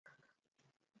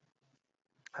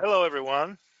Hello,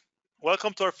 everyone.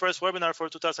 Welcome to our first webinar for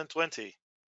 2020.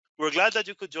 We're glad that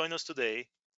you could join us today.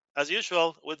 As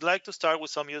usual, we'd like to start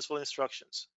with some useful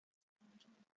instructions.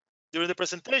 During the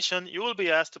presentation, you will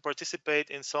be asked to participate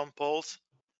in some polls.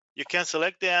 You can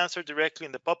select the answer directly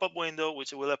in the pop-up window,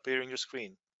 which will appear on your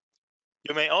screen.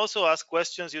 You may also ask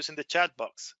questions using the chat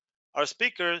box. Our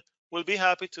speaker will be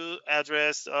happy to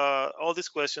address all these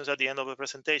questions at the end of the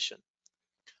presentation.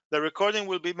 The recording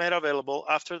will be made available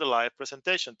after the live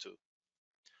presentation too.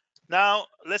 Now,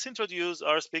 let's introduce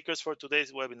our speakers for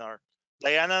today's webinar,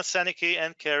 Diana Sanicki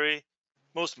and Kari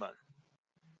Moosmann.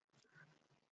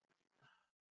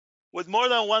 With more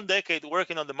than 1 decade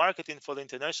working on the marketing for the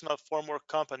international formwork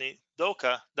company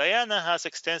Doka, Diana has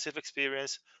extensive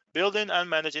experience building and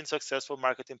managing successful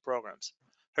marketing programs.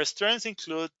 Her strengths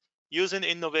include using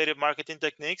innovative marketing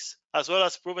techniques, as well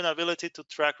as proven ability to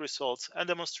track results and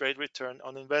demonstrate return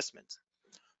on investment.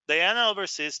 Diana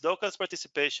oversees Doka's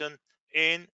participation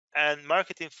in and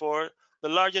marketing for the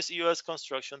largest U.S.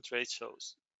 construction trade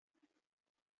shows.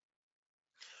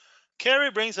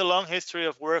 Kari brings a long history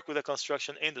of work with the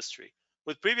construction industry,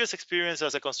 with previous experience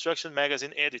as a construction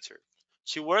magazine editor.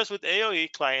 She works with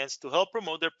AOE clients to help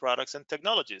promote their products and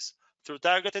technologies through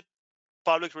targeted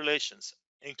public relations,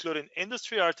 including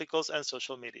industry articles and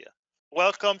social media.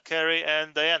 Welcome, Kari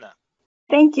and Diana.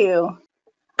 Thank you.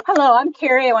 Hello, I'm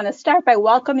Kari. I want to start by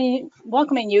welcoming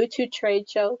you to Trade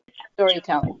Show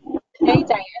Storytelling. Today,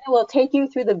 Diana will take you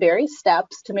through the various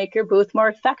steps to make your booth more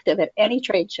effective at any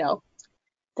trade show.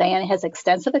 Diana has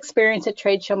extensive experience at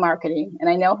trade show marketing, and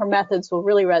I know her methods will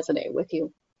really resonate with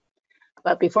you.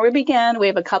 But before we begin, we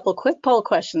have a couple quick poll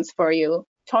questions for you.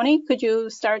 Tony, could you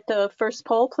start the first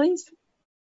poll, please?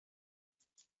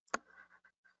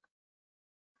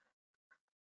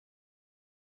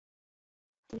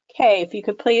 Okay, if you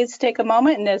could please take a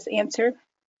moment and just answer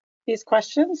these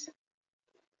questions.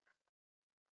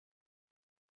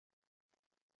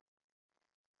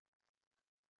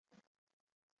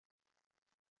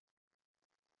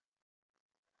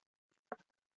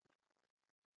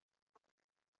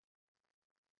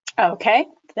 Okay,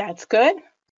 that's good.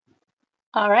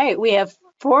 All right, we have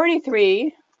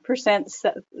 43%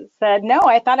 said, no,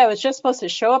 I thought I was just supposed to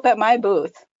show up at my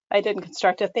booth. I didn't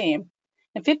construct a theme.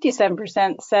 And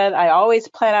 57% said, I always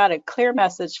plan out a clear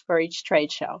message for each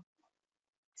trade show.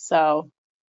 So,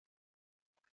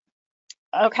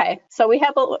 okay, so we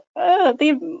have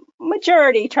the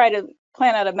majority try to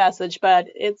plan out a message, but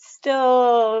it's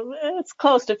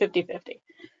close to 50-50.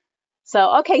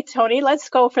 So, okay, Tony, let's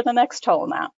go for the next poll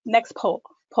now.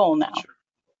 Sure.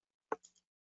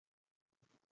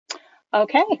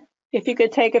 Okay, if you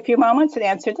could take a few moments and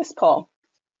answer this poll.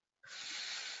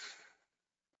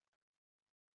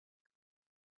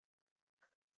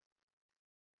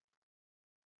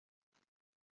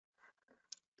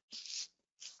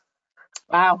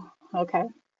 Wow, okay.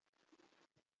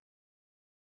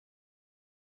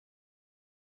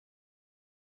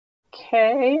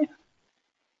 Okay.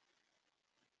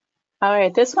 All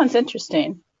right, this one's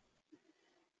interesting.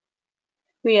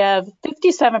 We have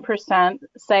 57%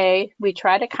 say we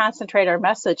try to concentrate our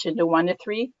message into 1 to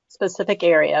 3 specific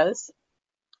areas.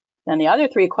 Then the other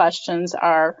 3 questions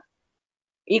are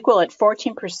equal at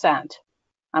 14%.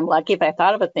 I'm lucky if I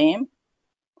thought of a theme.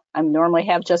 I normally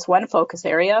have just 1 focus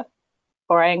area,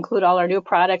 or I include all our new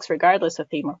products regardless of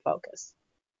theme or focus.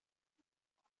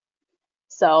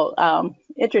 So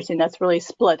interesting, that's really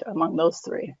split among those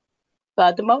 3.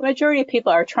 But the majority of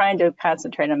people are trying to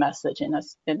concentrate a message in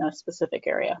a specific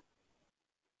area.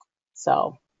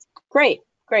 So great,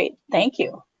 thank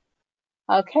you.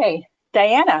 Okay,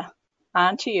 Diana,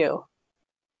 on to you.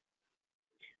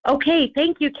 Okay,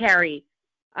 thank you, Kari.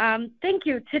 Thank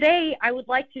you. Today, I would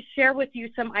like to share with you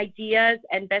some ideas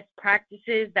and best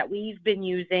practices that we've been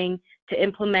using to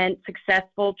implement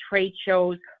successful trade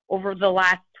shows over the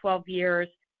last 12 years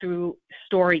through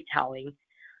storytelling.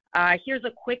 Here's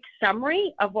a quick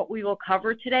summary of what we will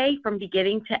cover today from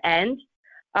beginning to end.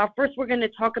 First, we're going to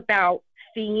talk about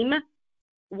theme.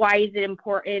 Why is it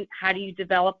important? How do you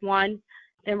develop one?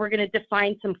 Then we're going to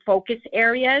define some focus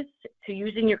areas to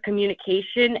use in your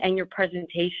communication and your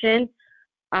presentation.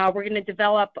 We're going to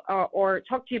develop or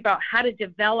talk to you about how to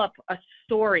develop a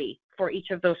story for each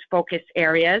of those focus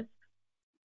areas.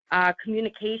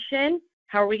 Communication,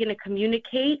 how are we going to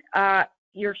communicate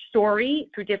your story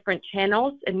through different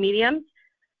channels and mediums.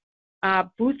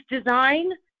 Booth design,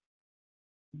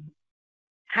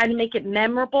 how to make it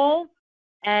memorable,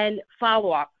 and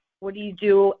follow-up. What do you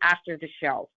do after the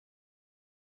show?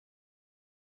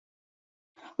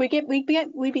 We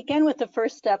begin with the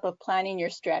first step of planning your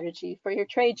strategy for your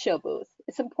trade show booth.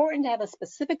 It's important to have a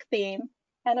specific theme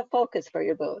and a focus for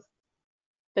your booth.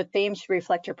 The theme should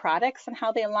reflect your products and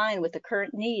how they align with the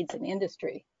current needs in the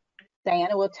industry.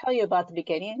 Diana will tell you about the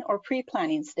beginning or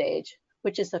pre-planning stage,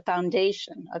 which is the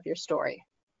foundation of your story.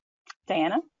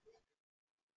 Diana?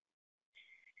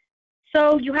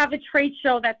 So you have a trade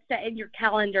show that's set in your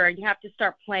calendar and you have to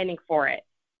start planning for it.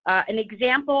 An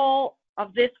example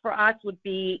of this for us would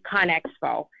be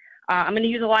ConExpo. I'm going to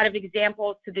use a lot of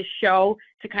examples to this show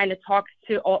to kind of talk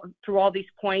through all these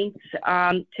points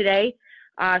today.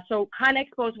 So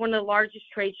ConExpo is one of the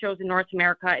largest trade shows in North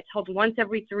America. It's held once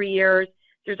every 3 years.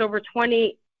 There's over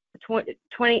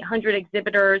 2,800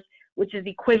 exhibitors, which is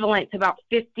equivalent to about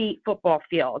 50 football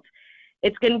fields.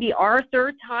 It's going to be our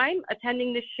third time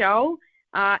attending this show,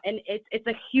 and it's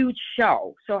a huge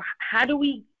show. So how do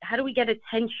we get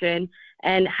attention,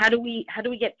 and how do we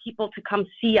get people to come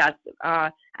see us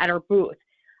at our booth?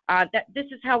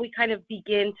 This is how we kind of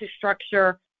begin to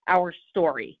structure our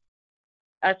story.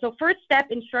 So first step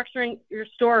in structuring your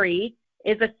story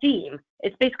is a theme.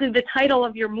 It's basically the title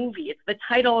of your movie. It's the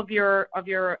title of your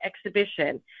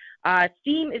exhibition.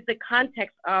 Theme is the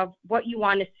context of what you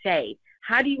want to say.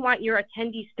 How do you want your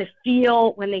attendees to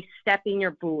feel when they step in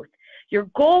your booth? Your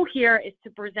goal here is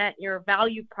to present your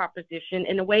value proposition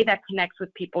in a way that connects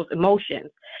with people's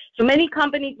emotions. So many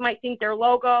companies might think their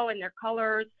logo and their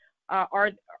colors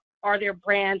are their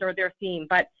brand or their theme,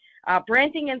 but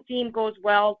branding and theme goes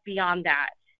well beyond that.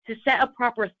 To set a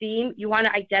proper theme, you want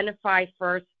to identify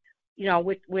first,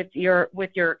 with your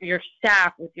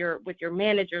staff, with your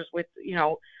managers, what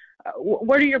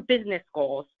are your business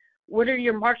goals? What are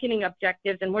your marketing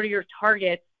objectives, and what are your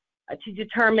targets to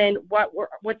determine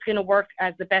what's going to work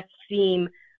as the best theme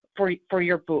for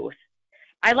your booth.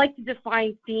 I like to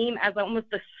define theme as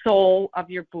almost the soul of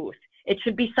your booth. It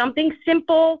should be something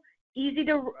simple, easy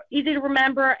to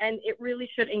remember, and it really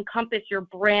should encompass your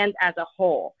brand as a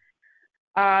whole.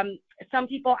 Some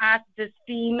people ask, does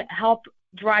theme help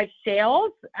drive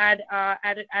sales at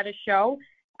a show?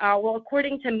 Well,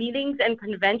 according to Meetings and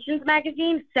Conventions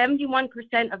magazine,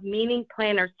 71% of meeting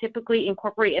planners typically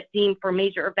incorporate a theme for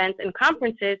major events and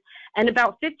conferences, and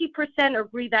about 50%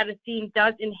 agree that a theme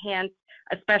does enhance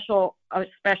a special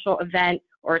event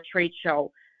or a trade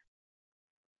show.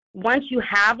 Once you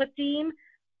have a theme,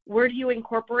 where do you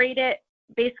incorporate it?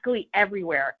 Basically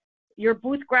everywhere. Your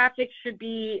booth graphics should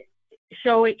be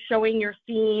showing your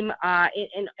theme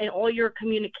in all your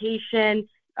communication,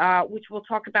 which we'll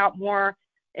talk about more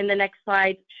in the next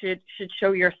slide, should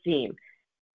show your theme.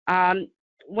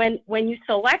 When you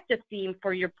select a theme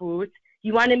for your booth,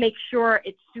 you want to make sure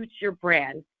it suits your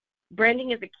brand.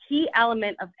 Branding is a key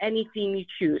element of any theme you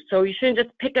choose. So you shouldn't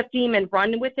just pick a theme and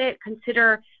run with it.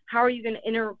 Consider how are you going to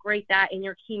integrate that in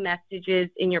your key messages,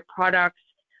 in your products,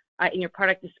 in your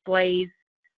product displays.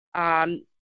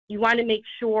 You want to make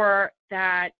sure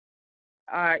that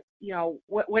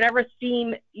whatever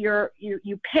theme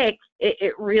you pick,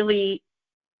 it really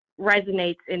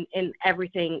resonates in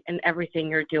everything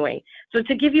you're doing. So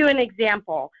to give you an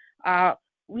example,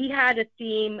 we had a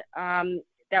theme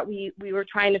that we were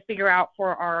trying to figure out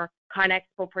for our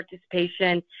ConExpo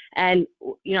participation, and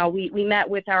we met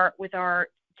with our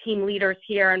team leaders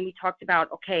here, and we talked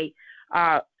about, okay,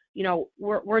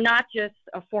 we're not just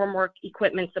a formwork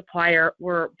equipment supplier.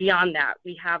 We're beyond that.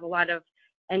 We have a lot of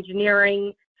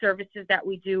engineering services that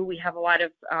we do. We have a lot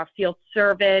of field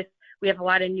service. We have a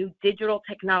lot of new digital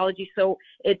technology. So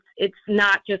it's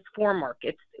not just formwork.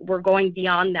 We're going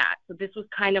beyond that. So this was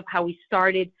kind of how we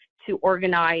started to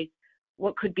organize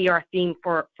what could be our theme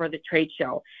for the trade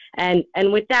show. And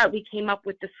with that, we came up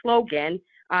with the slogan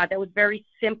that was very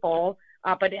simple,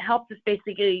 but it helped us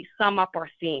basically sum up our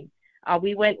theme.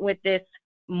 We went with this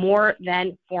more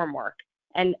than formwork.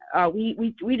 And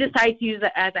we decided to use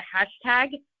it as a hashtag.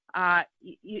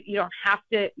 You don't have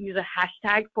to use a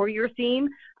hashtag for your theme.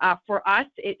 For us,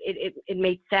 it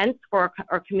made sense for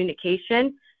our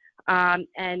communication.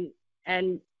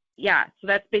 Yeah, so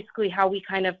that's basically how we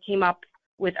kind of came up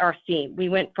with our theme. We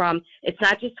went from, it's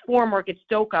not just formwork, it's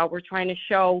Doka. We're trying to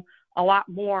show a lot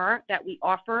more that we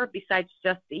offer besides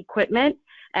just the equipment,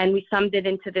 and we summed it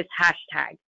into this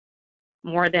hashtag,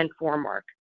 more than formwork.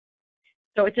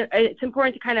 So it's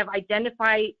important to kind of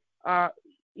identify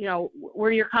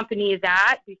where your company is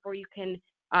at before you can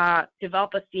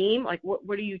develop a theme. Like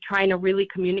what are you trying to really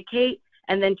communicate?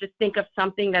 And then just think of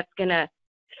something that's going to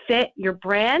fit your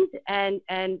brand and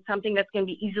something that's going to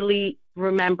be easily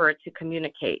remembered to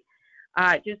communicate.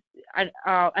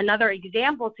 Another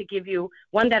example to give you,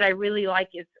 one that I really like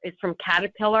is from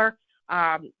Caterpillar.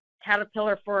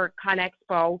 Caterpillar for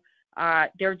ConExpo,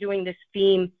 they're doing this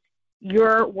theme,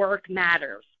 Your Work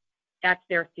Matters. That's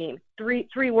their theme.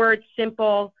 Three words,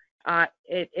 simple,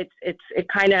 It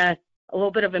kind of a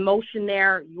little bit of emotion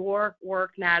there. Your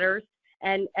work matters.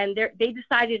 And they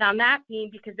decided on that theme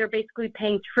because they're basically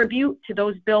paying tribute to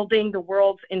those building the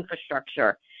world's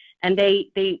infrastructure. And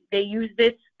they use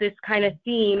this kind of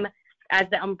theme as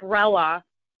the umbrella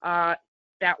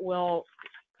that will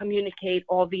communicate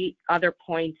all the other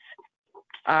points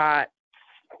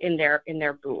in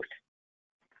their booth.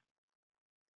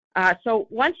 So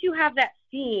once you have that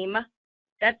theme,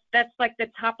 that's like the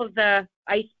top of the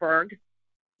iceberg.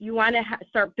 You want to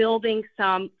start building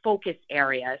some focus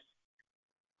areas.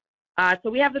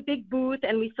 So we have a big booth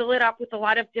and we fill it up with a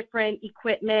lot of different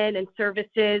equipment and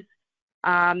services.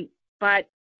 But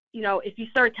if you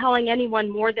start telling anyone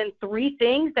more than 3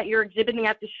 things that you're exhibiting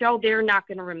at the show, they're not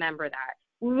going to remember that.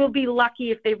 We will be lucky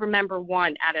if they remember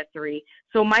 1 out of 3.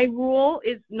 So my rule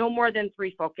is no more than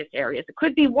 3 focus areas. It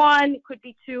could be 1, it could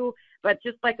be 2, but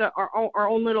just like our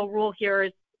own little rule here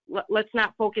is let's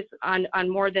not focus on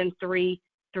more than 3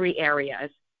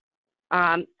 areas.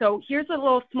 So here's a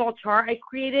little small chart I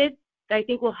created that I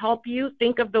think will help you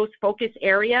think of those focus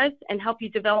areas and help you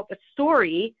develop a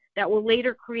story that will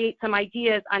later create some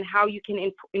ideas on how you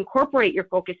can incorporate your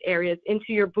focus areas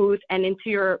into your booth and into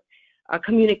your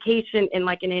communication in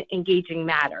like an engaging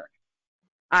manner.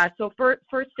 So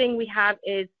first thing we have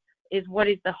is what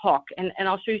is the hook, and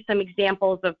I'll show you some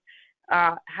examples of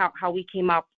how we came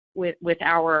up with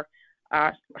our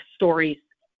stories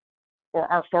or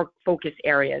our focus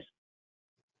areas.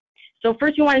 So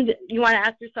first you want to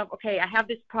ask yourself, okay, I have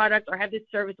this product or I have this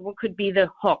service, what could be the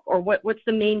hook, or what's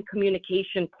the main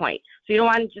communication point? So you don't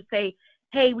want to just say,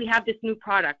 hey, we have this new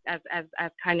product as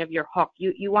kind of your hook.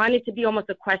 You want it to be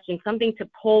almost a question, something to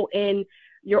pull in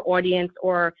your audience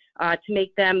or to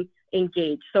make them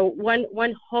engage. So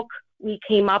one hook we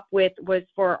came up with was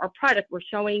for our product. We're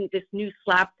showing this new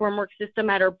slab formwork system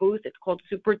at our booth. It's called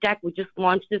Super Deck. We just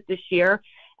launched it this year.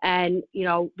 And,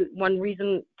 one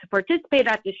reason to participate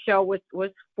at this show was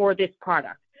for this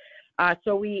product.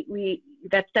 So we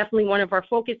that's definitely one of our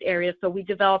focus areas. So we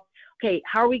developed, okay,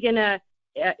 how are we going to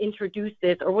introduce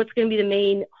this, or what's going to be the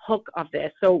main hook of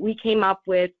this? So we came up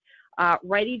with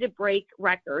ready to break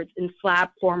records in slab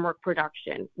formwork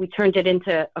production. We turned it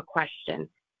into a question.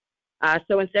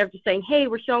 So instead of just saying, hey,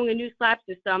 we're showing a new slab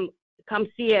system, come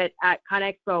see it at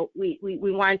ConExpo, we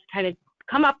wanted to kind of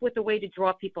come up with a way to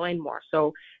draw people in more.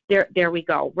 So there we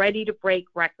go, ready to break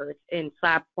records in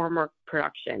slab formwork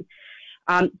production.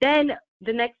 Then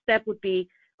the next step would be,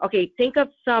 okay, think of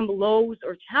some lows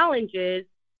or challenges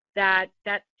that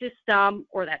system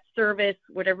or that service,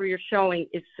 whatever you're showing,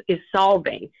 is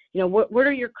solving. What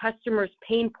are your customers'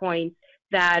 pain points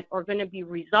that are going to be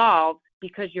resolved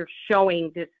because you're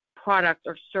showing this product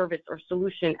or service or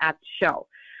solution at the show?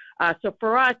 So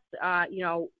for us,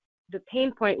 the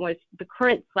pain point was the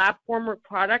current slab formwork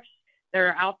products that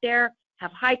are out there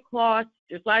have high costs.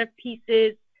 There's a lot of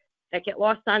pieces that get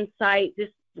lost on site.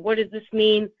 What does this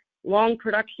mean? Long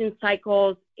production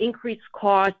cycles, increased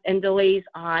costs, and delays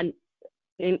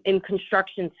in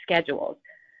construction schedules.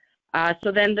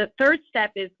 So then the third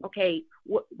step is, okay,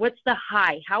 what's the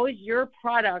high? How is your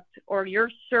product or your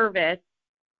service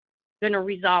going to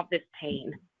resolve this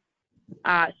pain?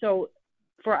 So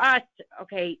for us,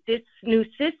 okay, this new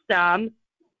system,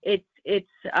 it's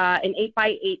an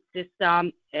 8x8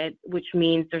 system, which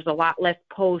means there's a lot less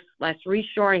posts, less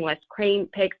reshoring, less crane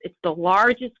picks. It's the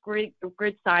largest grid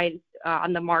size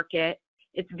on the market.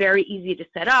 It's very easy to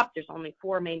set up. There's only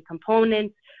 4 main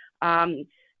components.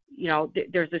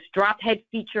 There's this drop head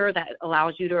feature that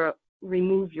allows you to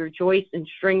remove your joists and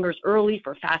stringers early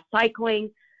for fast cycling.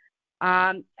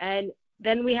 And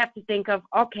then we have to think of,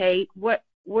 okay, what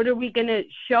are we going to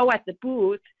show at the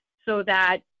booth so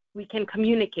that we can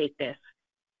communicate this?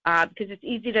 Because it's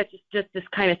easy to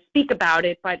just kind of speak about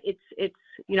it, but it's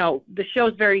the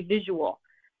show's very visual.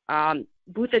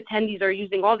 Booth attendees are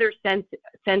using all their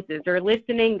senses. They're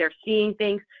listening, they're seeing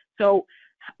things. So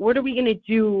what are we going to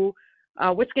do?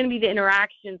 What's going to be the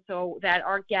interaction so that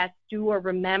our guests do or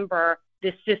remember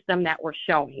this system that we're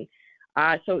showing?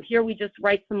 So here we just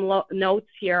write some notes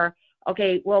here.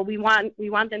 Okay, well, we want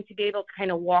them to be able to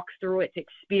kind of walk through it, to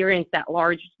experience that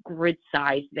large grid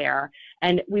size there,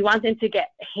 and we want them to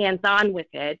get hands-on with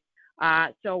it.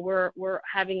 So we're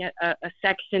having a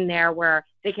section there where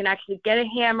they can actually get a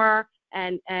hammer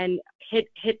and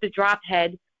hit the drop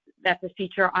head. That's a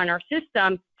feature on our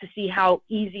system to see how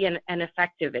easy and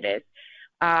effective it is.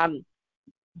 And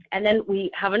then we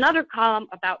have another column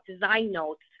about design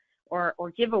notes or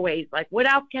giveaways, like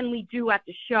what else can we do at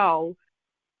the show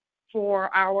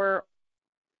for our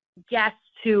guests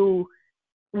to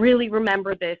really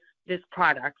remember this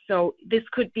product. So this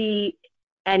could be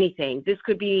anything. This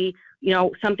could be, you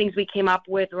know, some things we came up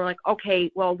with. We're like,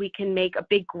 okay, well, we can make a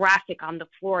big graphic on the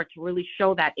floor to really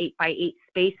show that 8x8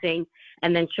 spacing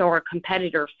and then show our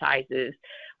competitor sizes.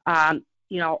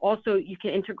 You know, also you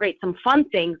can integrate some fun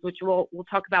things, which we'll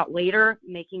talk about later,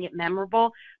 making it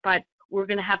memorable, but we're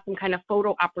going to have some kind of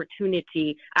photo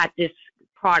opportunity at this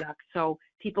product. So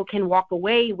people can walk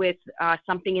away with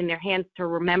something in their hands to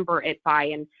remember it by.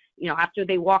 And, you know, after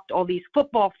they walked all these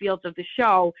football fields of the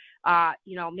show,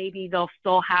 you know, maybe they'll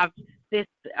still have this,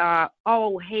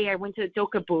 oh, hey, I went to the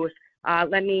Doka booth.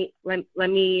 Let me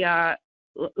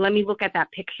look at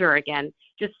that picture again.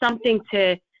 Just something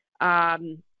to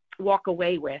walk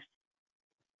away with.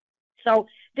 So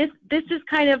this is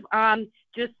kind of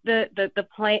just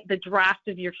the draft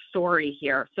of your story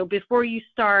here. So before you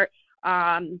start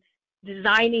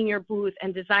designing your booth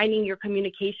and designing your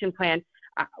communication plan,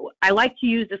 I like to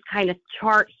use this kind of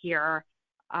chart here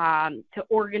to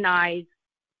organize,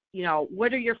 you know,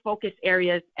 what are your focus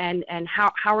areas and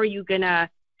how are you gonna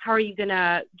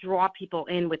draw people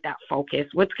in with that focus?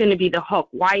 What's going to be the hook?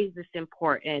 Why is this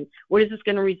important? What is this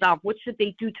going to resolve? What should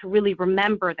they do to really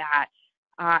remember that?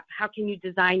 How can you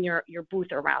design your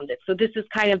booth around it? So this is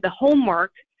kind of the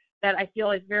homework that I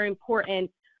feel is very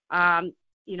important,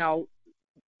 you know,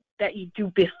 that you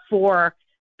do before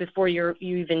you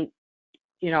even,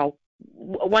 you know,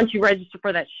 once you register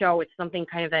for that show, it's something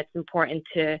kind of that's important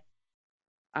to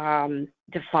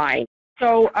define.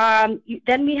 So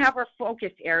then we have our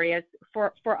focus areas.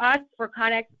 For us, for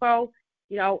ConExpo,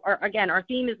 you know, our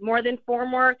theme is more than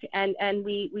formwork, and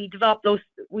we developed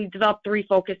 3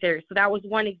 focus areas. So that was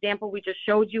one example we just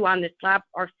showed you on the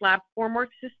our slab formwork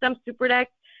system, SuperDeck,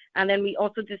 and then we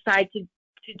also decided to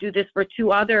do this for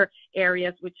 2 other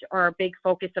areas, which are a big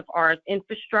focus of ours: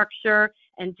 infrastructure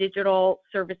and digital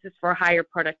services for higher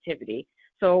productivity.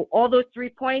 So all those 3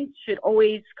 points should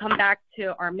always come back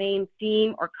to our main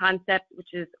theme or concept,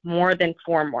 which is more than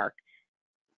formwork.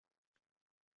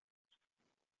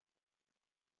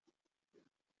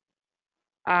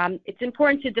 It's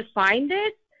important to define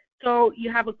this so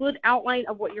you have a good outline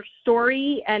of what your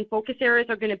story and focus areas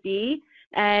are going to be,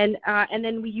 and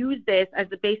then we use this as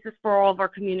the basis for all of our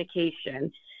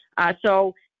communication.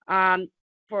 So the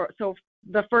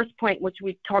first point, which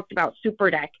we talked about,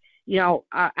 SuperDeck, you know,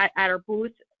 at our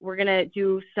booth, we're going to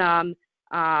do some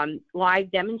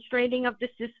live demonstrating of the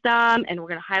system, and we're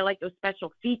going to highlight those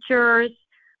special features.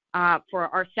 For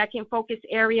our second focus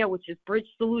area, which is bridge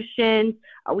solutions,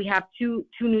 we have two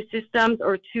new systems,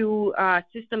 or 2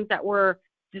 systems that we're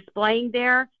displaying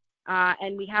there,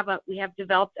 and we have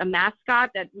developed a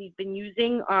mascot that we've been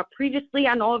using previously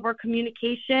on all of our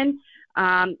communication,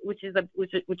 which is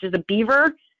a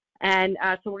beaver, and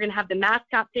so we're going to have the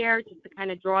mascot there just to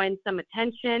kind of draw in some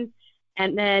attention.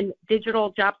 And then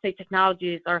digital job site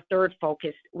technology is our third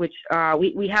focus, which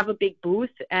we have a big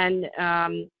booth, and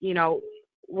you know,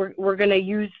 we're going to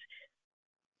use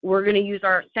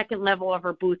our second level of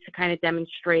our booth to kind of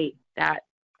demonstrate that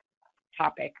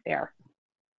topic there.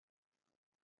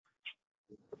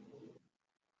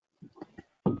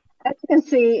 As you can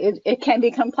see, it can be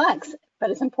complex, but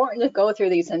it's important to go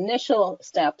through these initial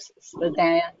steps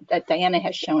that Diana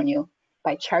has shown you.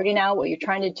 By charting out what you're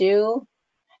trying to do,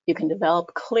 you can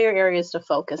develop clear areas to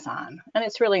focus on, and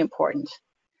it's really important.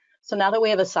 So now that we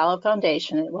have a solid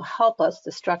foundation, it will help us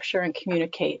to structure and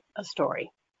communicate a story.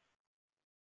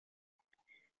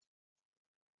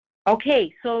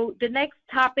 Okay, so the next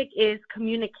topic is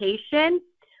communication.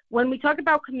 When we talk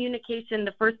about communication,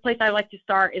 the first place I like to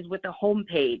start is with a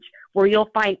homepage, where you'll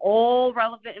find all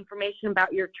relevant information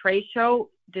about your trade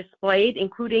show displayed,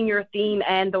 including your theme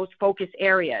and those focus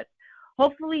areas.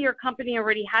 Hopefully your company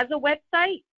already has a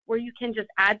website where you can just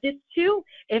add this to.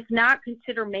 If not,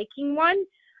 consider making one.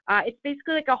 It's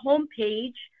basically like a home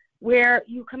page where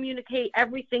you communicate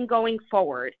everything going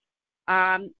forward.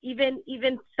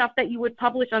 Even stuff that you would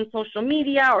publish on social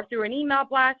media or through an email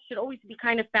blast should always be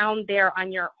kind of found there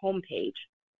on your home page.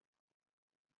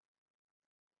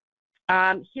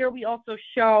 Here we also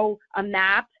show a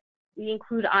map we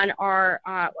include on our,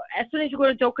 as soon as you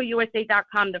go to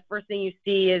dokausa.com, the first thing you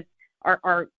see is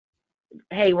our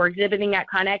hey, we're exhibiting at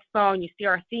ConExpo, and you see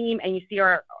our theme, and you see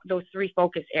those 3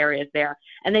 focus areas there.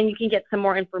 And then you can get some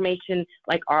more information,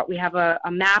 like we have a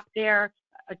map there.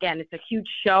 Again, it's a huge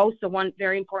show, so one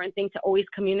very important thing to always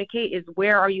communicate is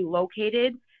where are you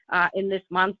located in this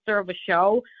monster of a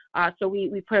show. So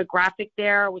we put a graphic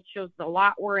there which shows the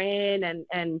lot we're in,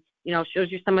 and you know,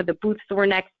 shows you some of the booths we're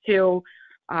next to.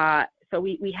 So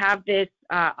we have this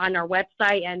on our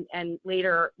website, and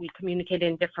later we communicate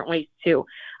in different ways too.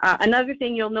 Another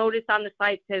thing you'll notice on the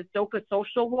site says Doka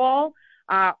Social Wall.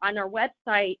 On our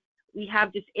website, we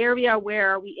have this area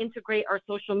where we integrate our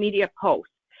social media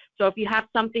posts. So if you have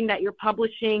something that you're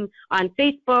publishing on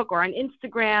Facebook or on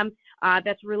Instagram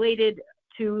that's related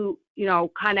to,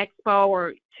 ConExpo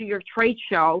or to your trade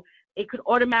show, it could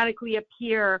automatically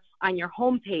appear on your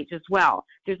homepage as well.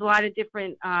 There's a lot of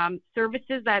different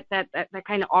services that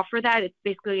kind of offer that. It's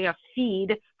basically a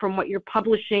feed from what you're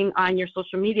publishing on your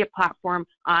social media platform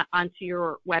onto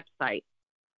your website.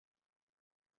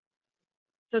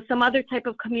 So some other type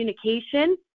of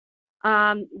communication,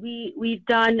 we've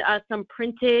done some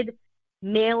printed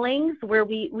mailings where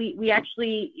we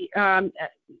actually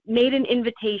made an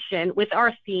invitation with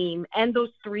our theme and those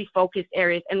 3 focus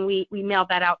areas, and we mailed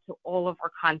that out to all of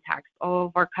our contacts, all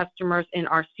of our customers in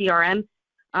our CRM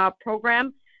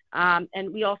program,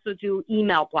 and we also do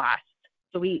email blasts.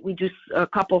 So we do a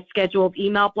couple scheduled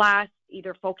email blasts,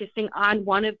 either focusing on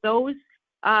one of those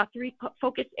 3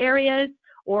 focus areas,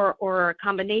 or a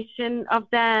combination of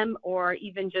them, or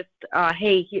even just,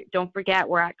 hey, don't forget,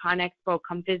 we're at ConExpo,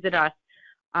 come visit us.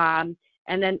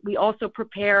 And then we also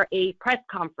prepare a press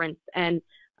conference, and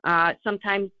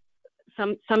sometimes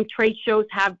some trade shows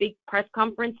have big press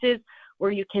conferences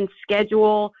where you can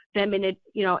schedule them in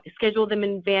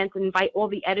advance and invite all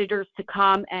the editors to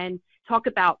come and talk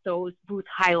about those booth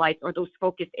highlights or those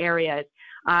focus areas.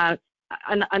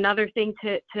 Another thing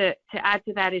to add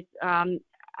to that is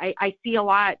I see a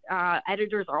lot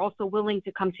editors are also willing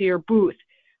to come to your booth,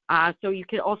 so you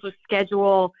could also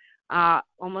schedule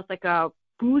almost like a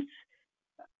booth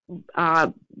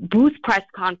press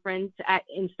conference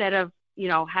instead of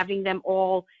having them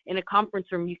all in a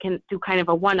conference room. You can do kind of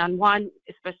a one-on-one,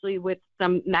 especially with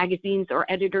some magazines or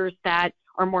editors that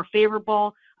are more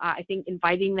favorable. I think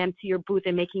inviting them to your booth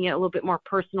and making it a little bit more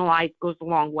personalized goes a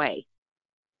long way.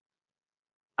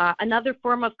 Another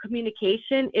form of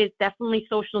communication is definitely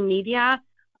social media.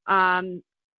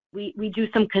 We do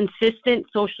some consistent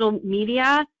social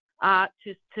media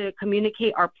to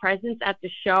communicate our presence at the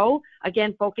show,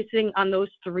 again, focusing on those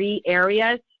 3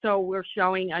 areas. So we're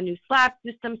showing a new slab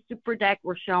system, Super Deck,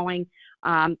 we're showing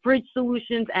bridge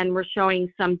solutions, and we're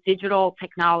showing some digital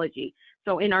technology.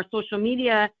 So in our social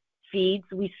media feeds,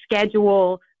 we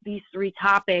schedule these 3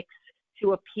 topics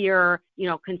to appear,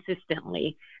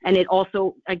 consistently. And it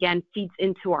also, again, feeds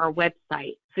into our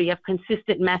website. So you have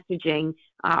consistent messaging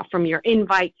from your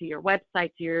invite to your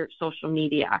website to your social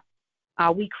media.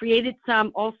 We created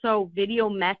some also video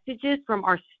messages from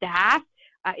our staff.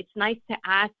 It's nice to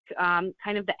ask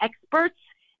kind of the experts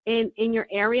in your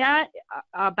area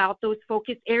about those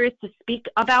focus areas to speak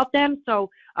about them.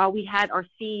 So we had our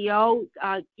CEO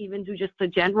even do just a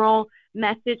general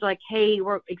message like, hey,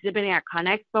 we're exhibiting at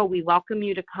ConExpo, we welcome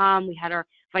you to come. We had our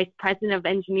Vice President of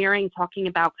Engineering talking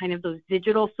about kind of those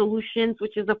digital solutions,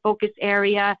 which is a focus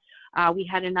area. We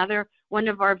had another one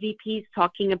of our VPs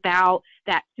talking about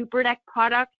that Super Deck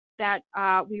product that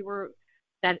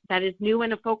that is new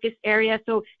in a focus area.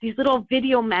 So these little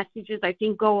video messages, I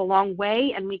think, go a long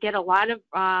way, and we get a lot of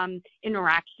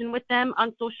interaction with them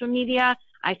on social media.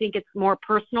 I think it's more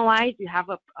personalized. You have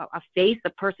a face, a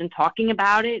person talking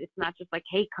about it. It's not just like,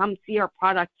 hey, come see our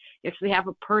product. You actually have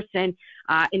a person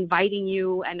inviting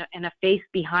you and a face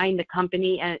behind the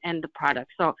company and the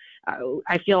product. So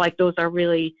I feel like those are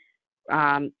really,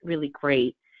 really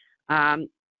great.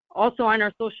 Also on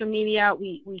our social media,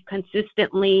 we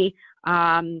consistently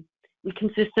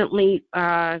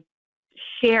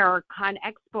share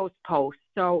ConExpo's posts.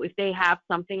 So if they have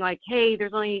something like, hey,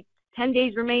 there's only 10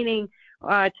 days remaining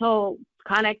till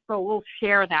ConExpo, we'll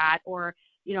share that. Or,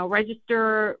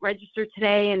 register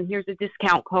today and here's a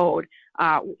discount code.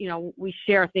 We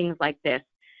share things like this.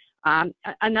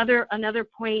 Another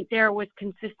point there was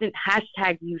consistent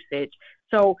hashtag usage.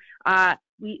 So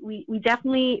we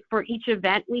definitely, for each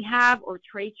event we have or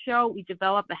trade show, we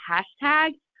develop a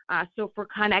hashtag. So for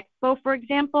ConExpo, for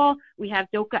example, we have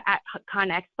Doka at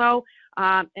ConExpo,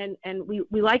 and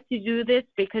we like to do this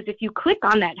because if you click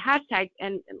on that hashtag,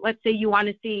 and let's say you want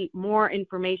to see more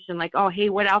information like, oh, hey,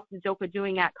 what else is Doka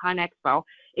doing at ConExpo?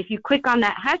 If you click on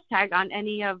that hashtag on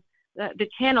any of the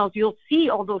channels, you'll see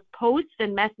all those posts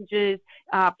and messages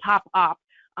pop up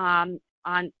on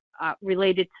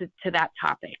related to that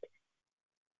topic.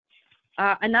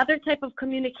 Another type of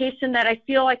communication that I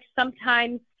feel like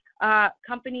sometimes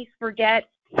companies forget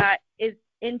is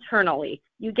internally.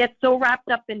 You get so wrapped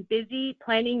up and busy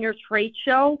planning your trade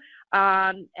show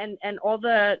and all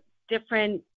the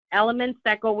different elements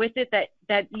that go with it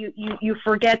that you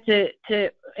forget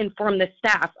to inform the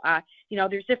staff.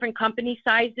 There's different company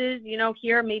sizes.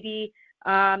 Here maybe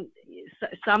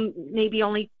some maybe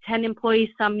only 10 employees,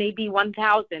 some maybe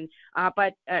 1,000,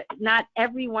 but not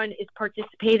everyone is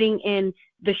participating in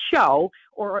the show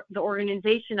or the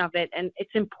organization of it. And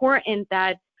it's important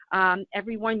that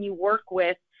everyone you work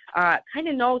with kind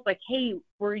of knows, like, hey,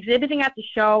 we're exhibiting at the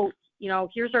show.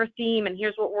 Here's our theme, and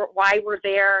here's why we're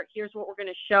there. Here's what we're going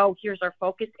to show. Here's our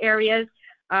focus areas.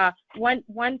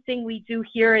 One thing we do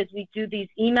here is we do these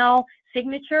email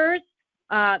signatures,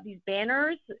 these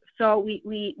banners. So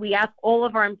we ask all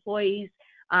of our employees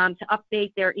to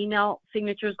update their email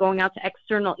signatures going out to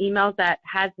external emails that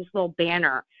has this little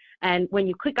banner. And when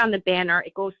you click on the banner,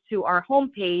 it goes to our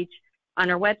homepage on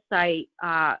our website,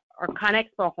 our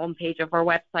ConExpo homepage of our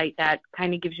website that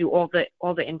kind of gives you all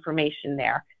the information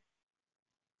there.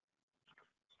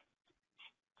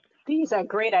 These are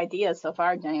great ideas so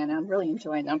far, Diana. I'm really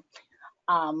enjoying them.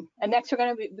 And next, we're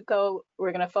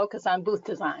going to focus on booth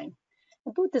design.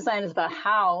 And booth design is about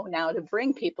how now to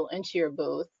bring people into your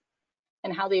booth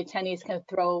and how the attendees can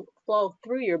flow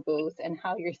through your booth and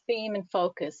how your theme and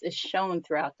focus is shown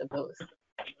throughout the booth.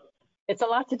 It's a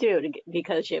lot to do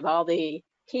because you have all the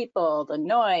people, the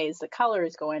noise, the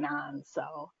colors going on.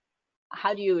 So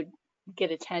how do you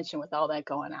get attention with all that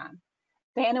going on?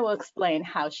 Diana will explain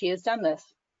how she has done this.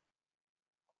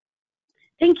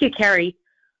 Thank you, Kari.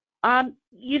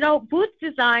 Booth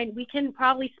design, we can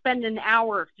probably spend an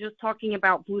hour just talking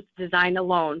about booth design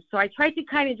alone. So I tried to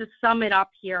kind of just sum it up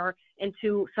here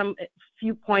into some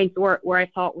few points where I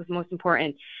thought was most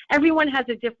important. Everyone has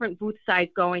a different booth size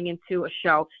going into a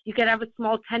show. You could have a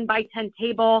small 10 by 10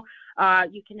 table.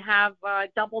 You can have a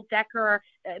double decker.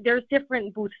 There's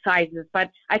different booth sizes, but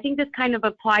I think this kind of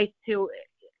applies to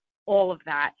all of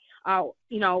that.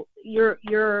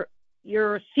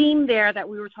 Your theme there that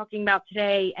we were talking about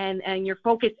today and your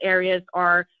focus areas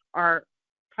are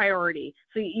priority.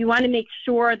 So you want to make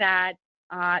sure that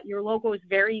your logo is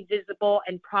very visible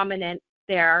and prominent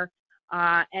there,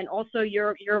 and also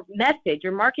your message,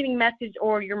 your marketing message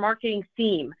or your marketing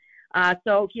theme.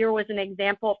 So here was an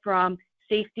example from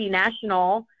Safety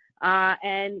National,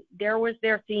 and there was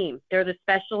their theme. They're the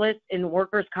specialists in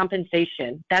workers'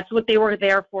 compensation. That's what they were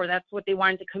there for. That's what they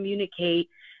wanted to communicate.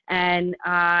 And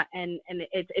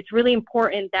it's really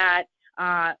important that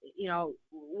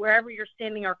wherever you're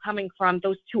standing or coming from,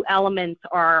 those two elements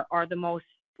are the most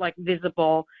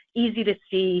visible, easy to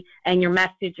see, and your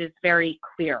message is very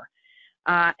clear.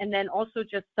 And then also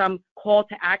just some call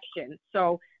to action.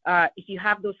 So if you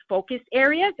have those focus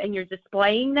areas and you're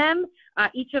displaying them,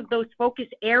 each of those focus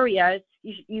areas,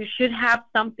 you should have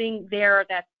something there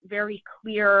that's very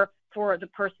clear for the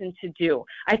person to do.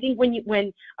 I think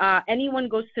when anyone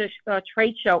goes to a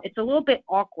trade show, it's a little bit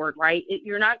awkward, right?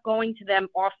 You're not going to them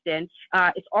often.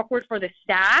 It's awkward for the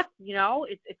staff,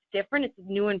 it's different. It's a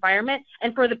new environment.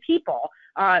 And for the people,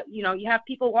 you have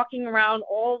people walking around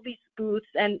all these booths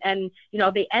and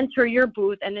they enter your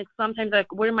booth and it's sometimes like,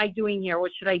 what am I doing here?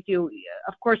 What should I do?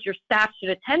 Of course, your staff should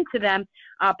attend to them,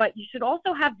 but you should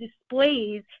also have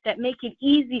displays that make it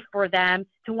easy for them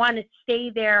to want to stay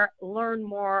there, learn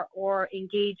more, or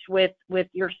engage with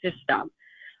your system.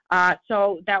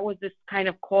 So that was this kind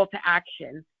of call to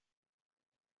action.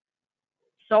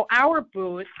 So our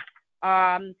booth,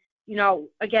 again,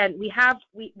 we have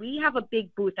a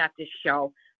big booth at this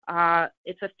show.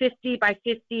 It's a 50 by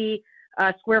 50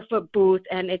 square foot booth,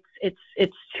 and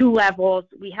it's 2 levels.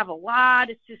 We have a lot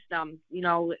of systems.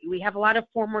 We have a lot of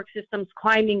formwork systems,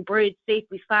 climbing, bridge,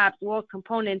 safety slabs, walls,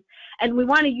 components, and we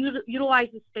want to utilize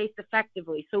the space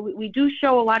effectively. So we do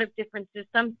show a lot of different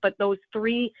systems, but those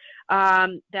 3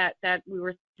 that we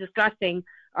were discussing,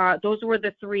 those were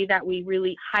the 3 that we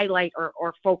really highlight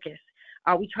or focus.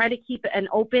 We try to keep an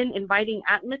open, inviting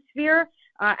atmosphere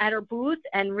at our booth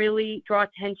and really draw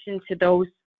attention to those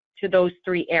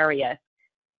 3 areas.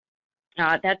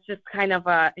 That's just kind of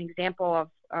an example of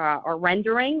our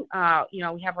rendering.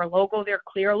 We have our logo there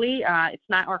clearly. It's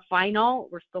not our final.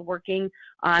 We're still working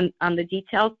on the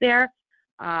details there.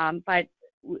 But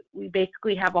we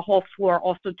basically have a whole floor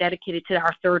also dedicated to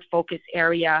our 3rd focus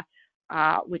area,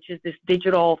 which is this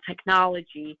digital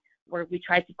technology, where we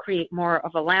try to create more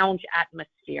of a lounge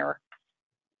atmosphere.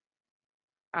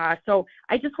 So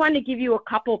I just wanted to give you a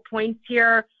couple points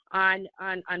here on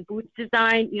booth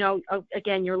design.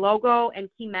 Again, your logo and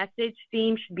key message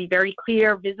theme should be very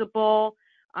clear, visible,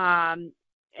 and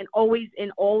always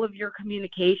in all of your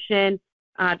communication.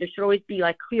 There should always be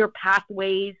clear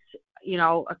pathways,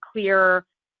 a clear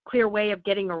way of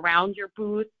getting around your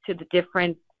booth to the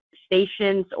different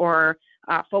stations or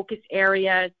focus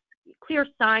areas. clear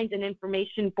signs and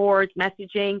information boards,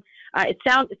 messaging. It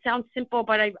sounds simple,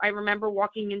 but I remember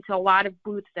walking into a lot of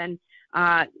booths and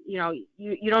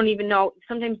you don't even know.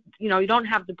 Sometimes you don't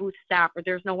have the booth staff or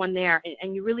there's no one there,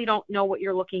 and you really don't know what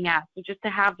you're looking at. So just to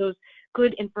have those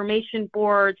good information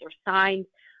boards or signs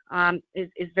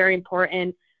is very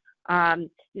important.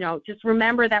 Just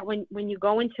remember that when you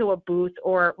go into a booth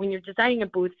or when you're designing a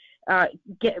booth,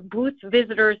 booth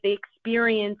visitors, they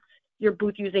experience your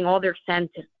booth using all their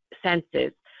senses.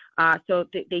 So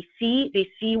they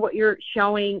see what you're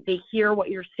showing, they hear what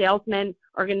your salesmen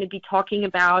are going to be talking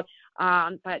about,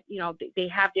 but they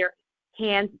have their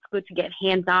hands. It's good to get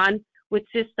hands-on with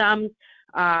systems,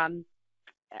 and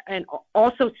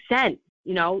also scent.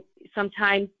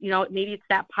 Sometimes maybe it's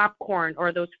that popcorn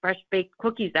or those fresh baked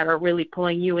cookies that are really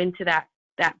pulling you into that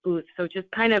booth. So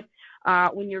just kind of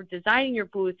when you're designing your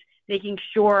booth, making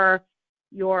sure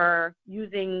you're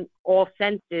using all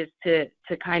senses to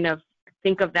kind of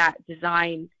think of that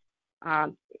design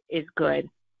is good.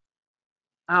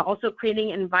 Also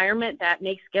creating an environment that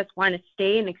makes guests want to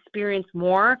stay and experience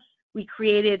more. We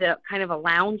created a kind of a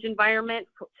lounge environment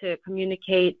to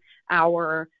communicate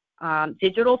our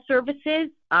digital services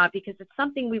because it's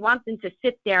something we want them to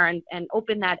sit there and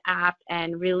open that app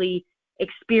and really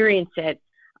experience it.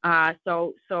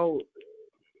 So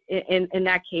in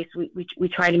that case, we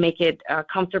try to make it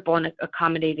comfortable and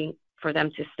accommodating for them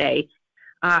to stay.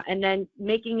 And then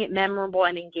making it memorable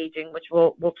and engaging, which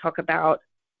we'll talk about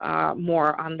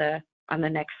more on the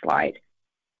next slide.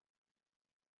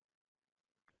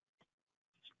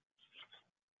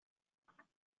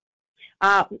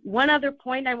 One other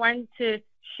point I wanted to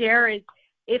share is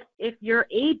if you're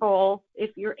able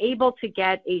to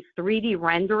get a 3D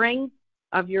rendering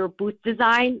of your booth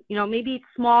design, maybe it's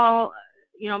small,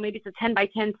 maybe it's a 10 by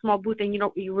 10 small booth and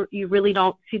you really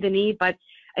don't see the need, but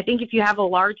I think if you have a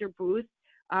larger booth,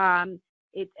 and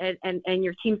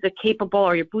your teams are capable,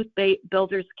 or your booth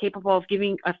builders capable of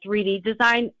giving a 3D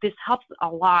design, this helps a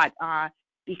lot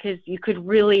because you could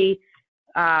really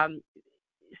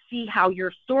see how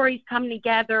your stories come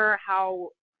together, how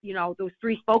those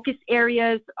 3 focus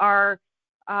areas are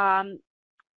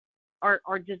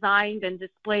designed and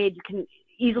displayed. You can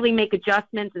easily make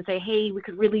adjustments and say, hey, we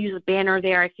could really use a banner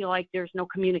there. I feel like there's no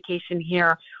communication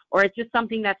here. Or it's just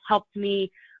something that's helped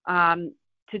me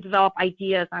to develop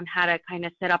ideas on how to kind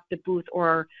of set up the booth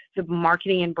or the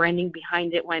marketing and branding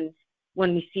behind it when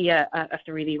we see a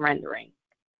 3D rendering.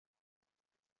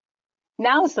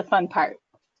 Now is the fun part.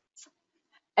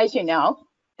 As you know,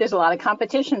 there's a lot of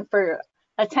competition for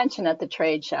attention at the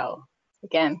trade show.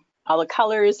 Again, all the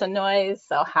colors and noise.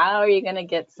 So how are you going to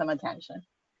get some attention?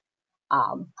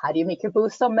 How do you make your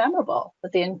booth so memorable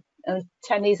that the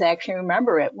attendees actually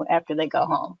remember it after they go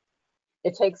home?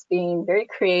 It takes being very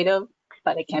creative,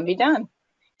 but it can be done.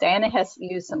 Diana has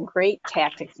used some great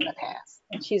tactics in the past,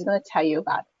 and she's going to tell you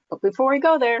about it. But before we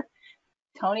go there,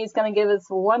 Tony's going to give us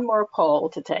one more poll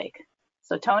to take.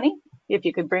 So Tony, if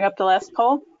you could bring up the last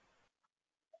poll.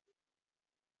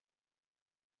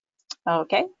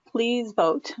 Okay, please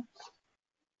vote.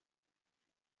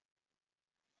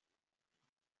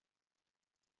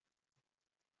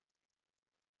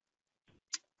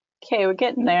 Okay, we're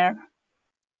getting there.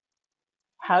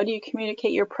 How do you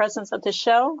communicate your presence at the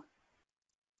show?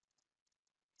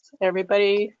 Is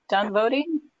everybody done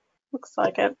voting? Looks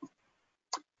like it.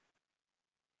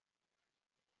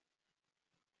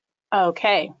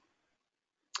 Okay.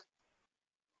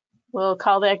 We'll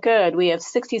call that good. We have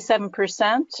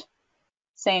 67%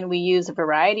 saying we use a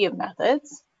variety of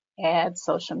methods, ads,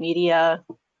 social media,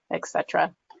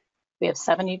 etc. We have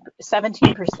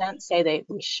 17% say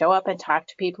we show up and talk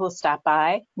to people who stop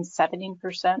by, and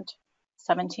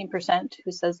 17%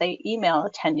 who says they email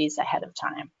attendees ahead of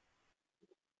time.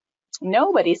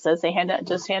 Nobody says they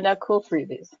just hand out cool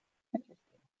freebies.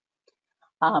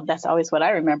 That's always what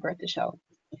I remember at the show.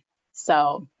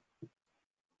 So,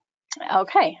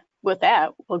 okay, with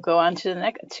that, we'll go on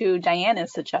to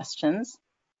Diana's suggestions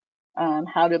on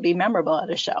how to be memorable at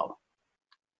a show.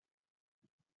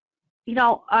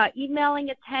 Emailing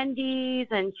attendees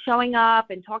and showing up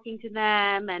and talking to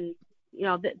them, and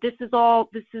this is all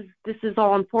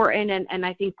important, and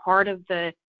I think part of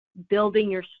the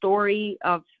building your story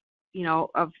of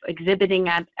exhibiting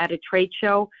at a trade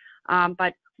show.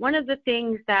 But one of the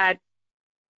things that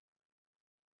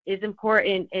is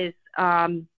important is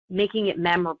making it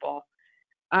memorable.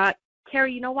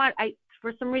 Kari, you know what?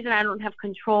 For some reason I don't have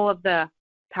control of the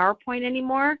PowerPoint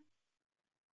anymore.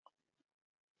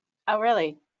 Oh,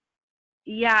 really?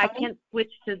 Yeah, I can't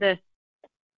switch to this.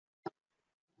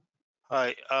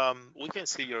 Hi, we can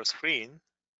see your screen.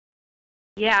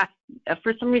 Yeah,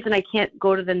 for some reason I can't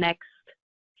go to the next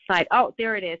slide. Oh,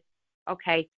 there it is.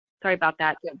 Okay, sorry about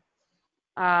that.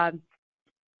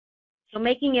 So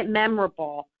making it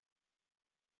memorable.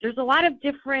 There's a lot of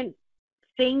different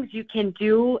things you can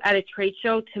do at a trade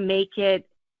show to make it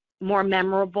more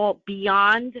memorable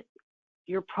beyond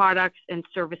your products and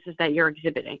services that you're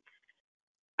exhibiting.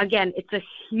 Again, it's a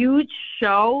huge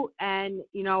show, and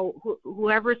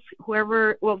whoever,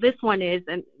 well, this one is,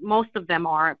 and most of them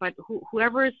are, but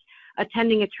whoever's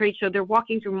attending a trade show, they're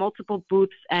walking through multiple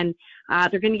booths, and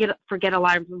they're going to forget a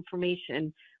lot of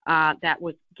information that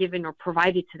was given or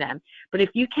provided to them. But if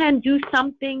you can do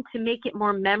something to make it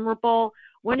more memorable,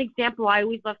 one example I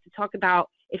always love to talk about,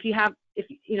 if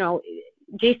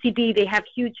JCB, they have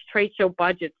huge trade show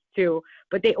budgets too,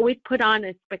 but they always put on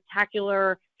a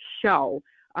spectacular show.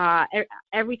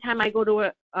 Every time I go to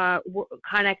a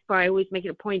ConExpo, I always make it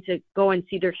a point to go and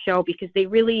see their show, because they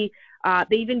really,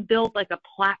 they even build like a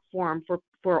platform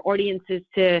for audiences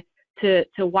to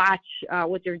watch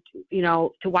what they're,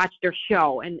 to watch their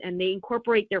show, and they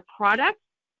incorporate their products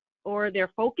or their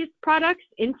focused products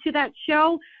into that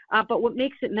show. But what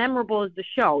makes it memorable is the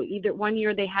show. Either one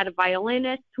year they had a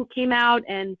violinist who came out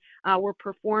and were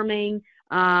performing,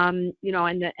 and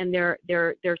their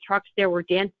trucks there were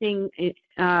dancing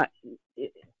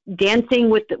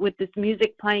with this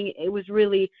music playing. It was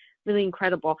really, really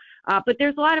incredible. But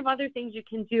there's a lot of other things you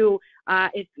can do.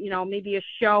 If maybe a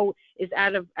show is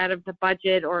out of the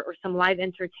budget, or some live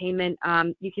entertainment,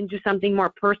 you can do something more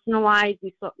personalized.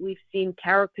 We've seen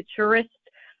caricaturists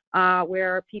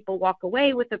where people walk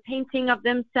away with a painting of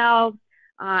themselves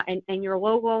and your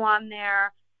logo on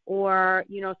there, or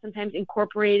sometimes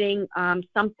incorporating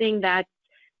something that's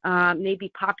maybe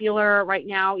popular right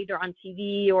now, either on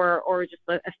TV or just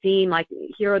a theme. Like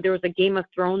here, there was a Game of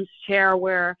Thrones chair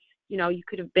where you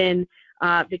could have been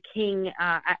the king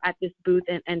at this booth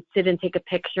and sit and take a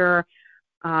picture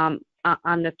on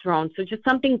the throne. So just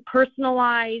something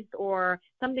personalized, or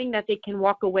something that they can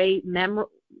walk away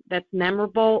that's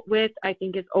memorable with, I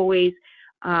think is always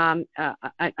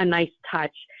a nice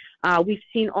touch. We've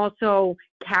seen also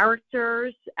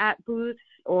characters at booths,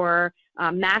 or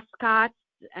mascots,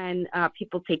 and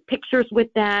people take pictures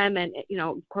with them, and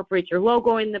incorporate your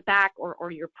logo in the back, or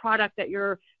your product that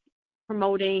you're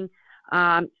promoting.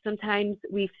 Sometimes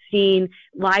we've seen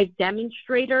live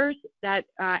demonstrators that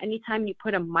anytime you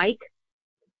put a mic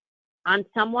on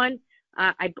someone,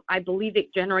 I believe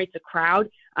it generates a crowd.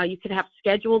 You could have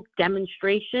scheduled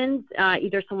demonstrations,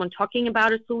 either someone talking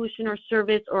about a solution or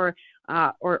service, or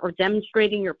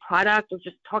demonstrating your product, or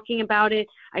just talking about it.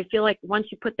 I feel like once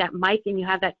you put that mic and you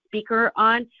have that speaker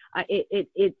on,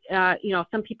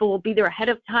 some people will be there ahead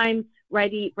of time,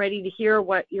 ready to hear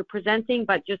what you're presenting,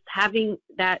 but just having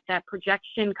that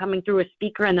projection coming through a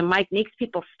speaker and the mic makes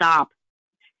people stop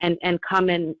and come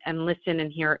in and listen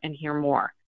and hear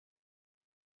more.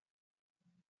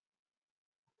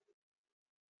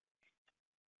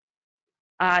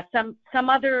 Some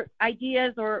other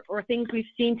ideas or things we've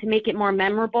seen to make it more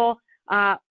memorable.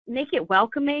 Make it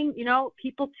welcoming.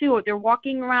 People too, they're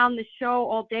walking around the show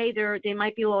all day. They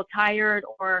might be a little tired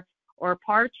or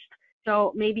parched.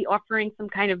 So maybe offering some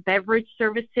kind of beverage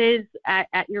services at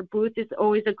your booth is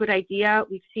always a good idea.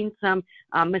 We've seen some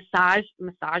massagers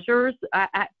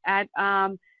at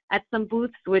some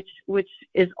booths, which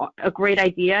is a great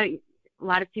idea. A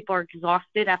lot of people are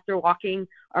exhausted after walking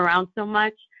around so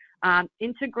much.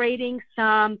 Integrating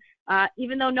some,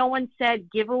 even though no one said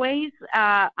giveaways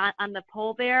on the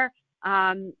poll there,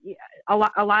 a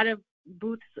lot of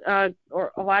booths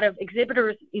or a lot of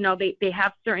exhibitors, they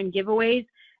have certain giveaways.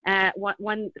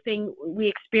 One thing we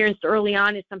experienced early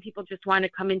on is some people just want to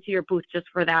come into your booth just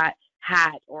for that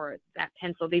hat or that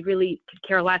pencil. They really could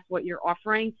care less what you're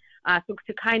offering. So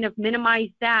to kind of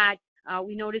minimize that,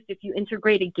 we noticed if you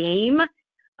integrate a game,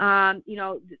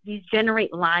 these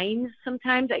generate lines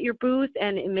sometimes at your booth,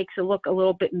 and it makes it look a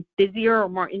little bit busier or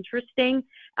more interesting.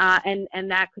 And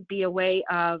that could be a way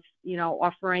of,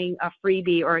 offering a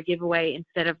freebie or a giveaway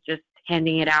instead of just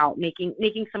handing it out,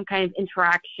 making some kind of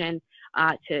interaction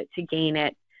to gain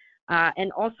it.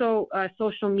 And also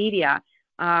social media.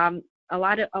 A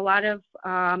lot of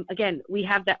again, we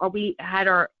had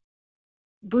our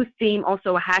booth theme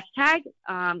also a hashtag,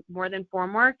 more than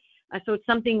former. So it's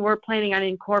something we're planning on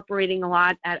incorporating a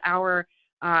lot at our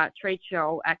trade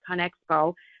show at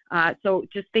ConExpo. So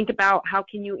just think about how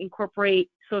can you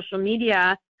incorporate social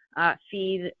media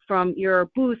feed from your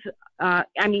booth.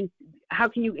 How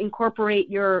can you incorporate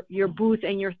your booth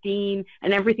and your theme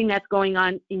and everything that's going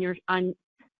on in your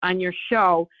on your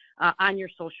show on your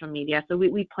social media. So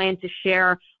we plan to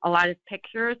share a lot of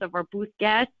pictures of our booth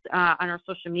guests on our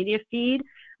social media feed.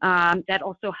 That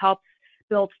also helps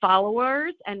build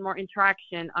followers and more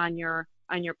interaction on your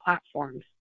platforms.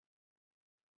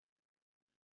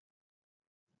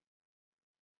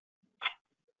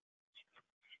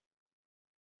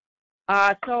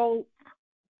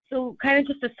 So kind of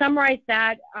just to summarize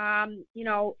that, you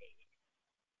know,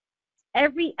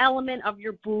 every element of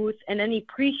your booth and any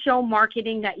pre-show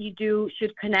marketing that you do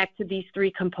should connect to these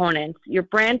three components: your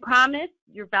brand promise,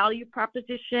 your value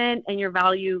proposition, and your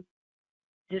value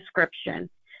description.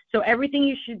 So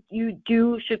everything you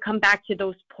do should come back to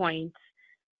those points.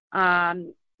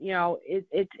 You know,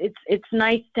 it's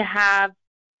nice to have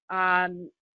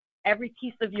every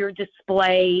piece of your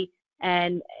display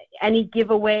and any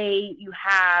giveaway you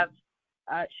have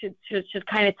should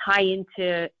kind of tie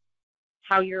into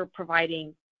how you're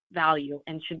providing value,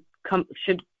 and should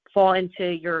fall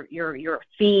into your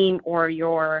theme or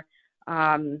your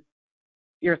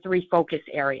three focus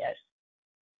areas.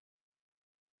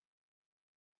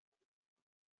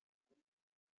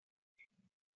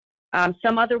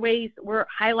 Some other ways we're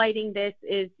highlighting this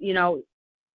is, you know,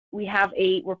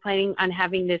 we're planning on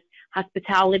having this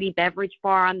hospitality beverage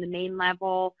bar on the main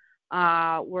level.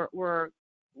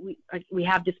 We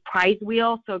have this prize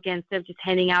wheel. So again, instead of just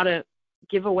handing out a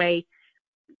giveaway,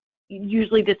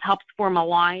 usually this helps form a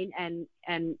line, and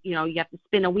you know, you have to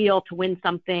spin a wheel to win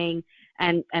something,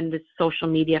 and the social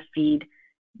media feed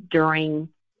during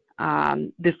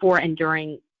before and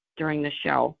during the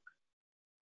show.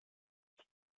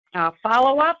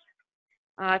 Follow-up.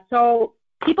 So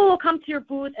people will come to your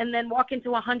booth and then walk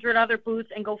into 100 other booths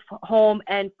and go home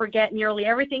and forget nearly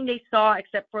everything they saw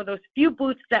except for those few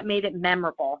booths that made it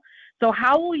memorable. So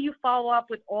how will you follow up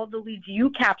with all the leads you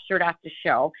captured at the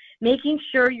show? Making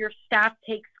sure your staff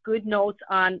takes good notes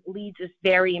on leads is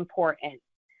very important.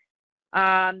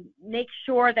 Make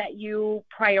sure that you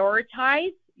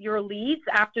prioritize your leads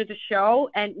after the show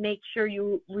and make sure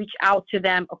you reach out to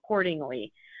them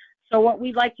accordingly. So what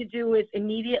we like to do is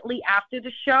immediately after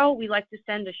the show, we like to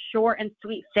send a short and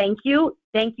sweet thank you.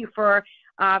 Thank you for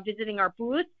visiting our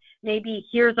booth. Maybe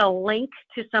here's a link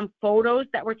to some photos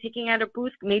that we're taking at a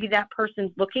booth. Maybe that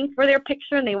person's looking for their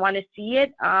picture and they want to see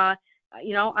it,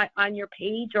 you know, on your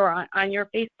page or on your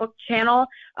Facebook channel.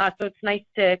 So it's nice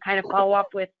to kind of follow up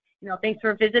with, you know, thanks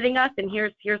for visiting us, and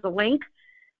here's a link.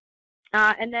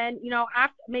 And then, you know,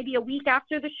 maybe a week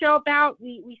after the show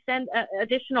we send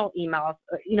additional emails,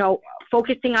 you know,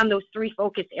 focusing on those three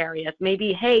focus areas.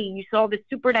 Maybe, hey, you saw the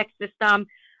Super Deck system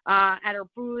at our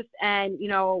booth, and, you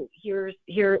know, we're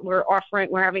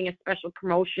having a special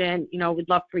promotion, you know, we'd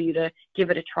love for you to give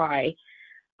it a try.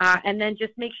 And then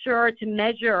just make sure to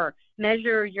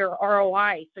measure your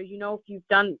ROI, so you know if you've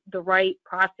done the right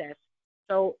process.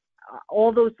 So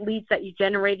all those leads that you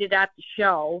generated at the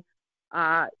show,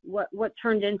 what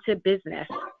turned into business,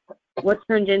 what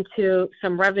turned into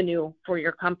some revenue for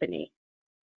your company.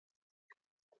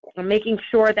 And making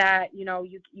sure that, you know,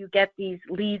 you get these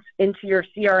leads into your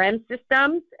CRM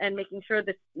systems, and making sure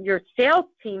that your sales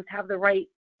teams have the right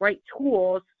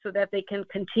tools so that they can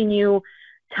continue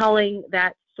telling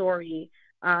that story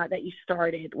that you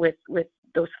started with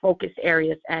those focus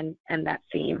areas and that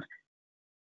theme.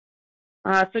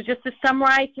 So just to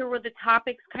summarize, here were the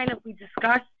topics kind of we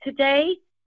discussed today.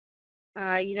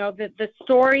 You know, the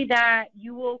story that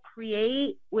you will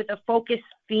create with a focused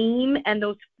theme and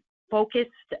those focused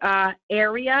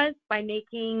areas by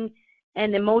making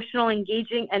an emotional,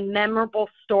 engaging, and memorable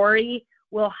story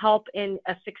will help in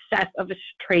a success of a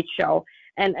trade show.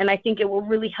 And I think it will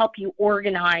really help you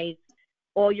organize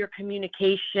all your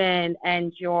communication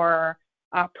and your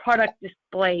product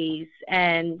displays,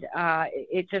 and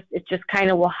it just kind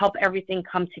of will help everything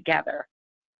come together.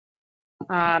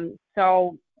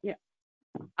 So yeah,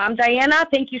 I'm Diana.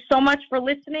 Thank you so much for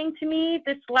listening to me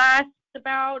this last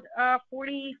about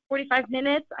 45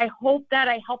 minutes. I hope that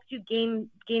I helped you gain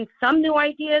some new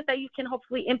ideas that you can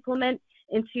hopefully implement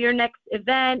into your next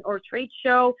event or trade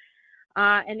show.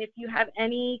 And if you have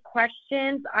any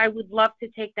questions, I would love to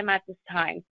take them at this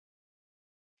time.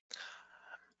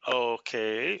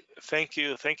 Okay, thank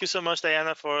you so much,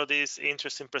 Diana, for this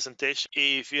interesting presentation.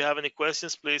 If you have any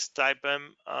questions, please type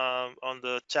them on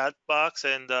the chat box,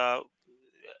 and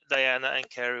Diana and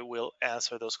Kari will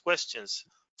answer those questions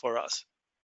for us.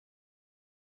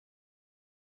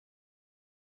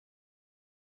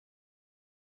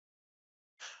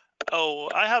 Oh,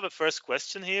 I have a first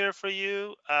question here for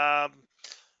you.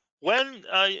 When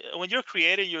you're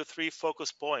creating your 3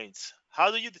 focus points, how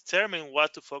do you determine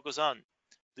what to focus on?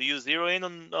 Do you zero in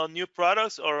on new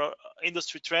products or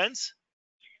industry trends?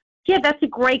 Yeah, that's a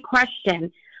great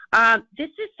question. This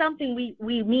is something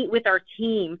we meet with our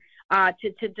team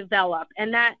to develop,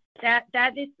 and that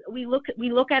is we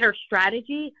look at our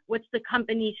strategy. What's the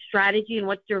company's strategy, and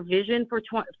what's their vision for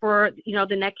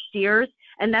the next years?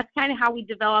 And that's kind of how we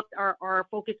developed our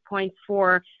focus points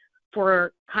for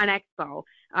ConExpo.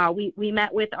 We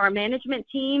met with our management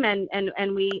team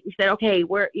and we said, okay,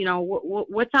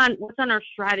 what's on our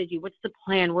strategy? What's the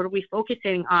plan? What are we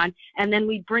focusing on? And then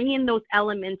we bring in those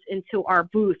elements into our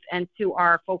booth and to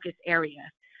our focus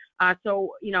areas.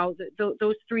 So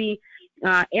those three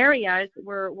areas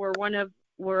were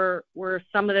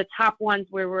some of the top ones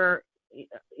where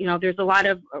there's a lot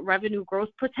of revenue growth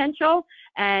potential,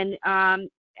 and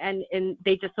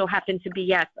they just so happen to be,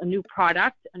 yes, a new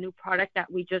product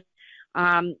that we just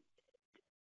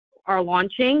are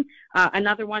launching.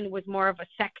 Another one was more of a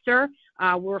sector.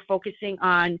 We're focusing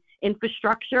on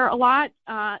infrastructure a lot,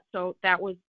 so that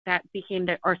became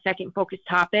our second focus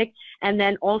topic. And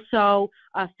then also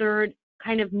a third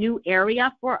kind of new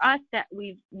area for us that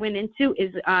we went into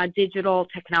is digital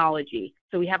technology.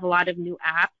 So we have a lot of new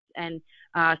apps and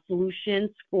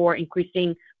solutions for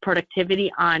increasing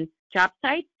productivity on job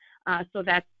sites. So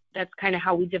that's kind of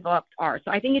how we developed ours.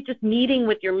 So I think it's just meeting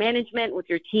with your management, with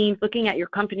your teams, looking at your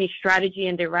company's strategy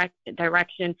and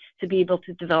direction to be able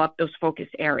to develop those focus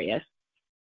areas.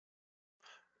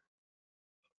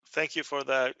 Thank you for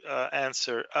that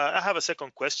answer. I have a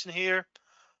second question here.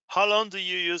 How long do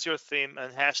you use your theme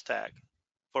and hashtag?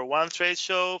 For one trade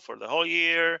show, for the whole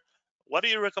year? What do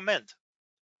you recommend?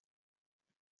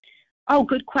 Oh,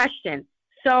 good question.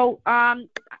 So, I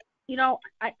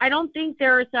don't think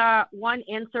there's a one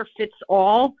answer fits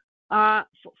all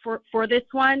for this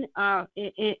one.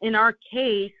 In our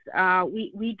case,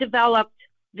 we developed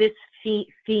this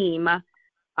theme.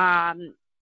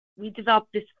 We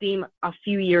developed this theme a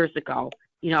few years ago,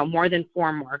 more than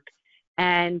formwork,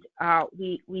 and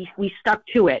we stuck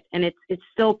to it, and it's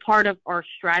still part of our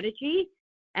strategy,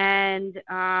 and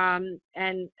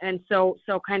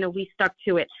so kind of we stuck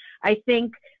to it. I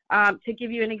think to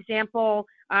give you an example,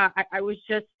 I was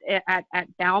just at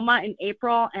Bauma in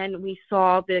April, and we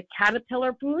saw the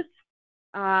Caterpillar booth,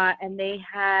 and they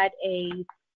had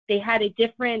a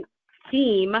different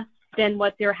theme than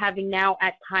what they're having now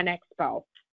at ConExpo.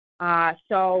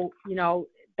 So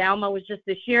Bauma was just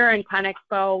this year, and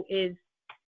ConExpo is,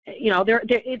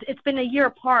 it's been a year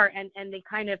apart, and they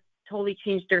kind of totally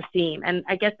changed their theme, and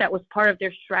I guess that was part of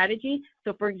their strategy.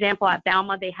 So, for example, at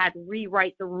Bauma, they had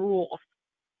rewrite the rules,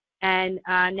 and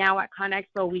now at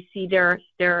ConExpo, we see their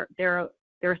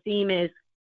theme is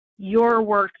your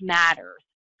work matters.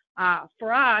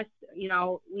 For us,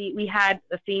 we had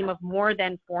a theme of more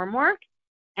than formwork,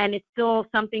 and it's still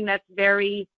something that's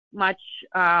very much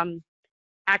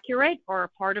accurate or a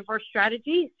part of our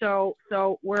strategy. So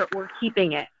we're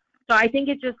keeping it. So I think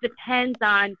it just depends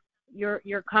on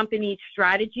your company's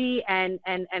strategy and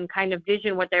kind of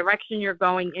vision, what direction you're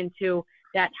going into,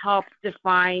 that helps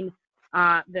define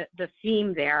the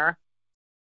theme there.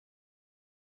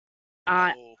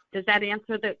 Does that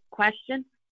answer the question?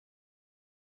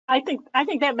 I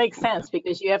think that makes sense,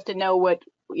 because you have to know what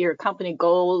your company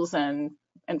goals and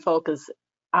focus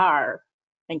are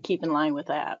and keep in line with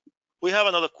that. We have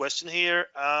another question here.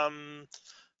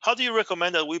 How do you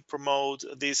recommend that we promote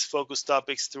these focus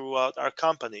topics throughout our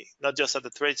company, not just at the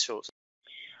trade shows?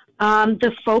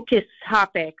 The focus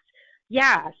topics.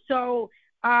 Yeah. So,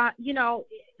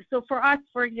 so for us,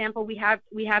 for example, we have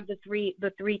the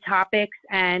three topics,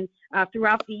 and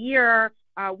throughout the year,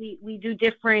 we do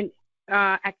different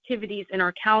activities in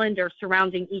our calendar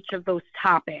surrounding each of those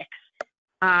topics.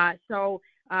 So,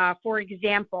 for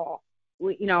example,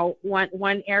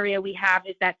 one area we have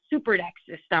is that super deck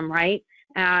system, right?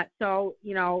 So,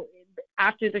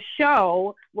 after the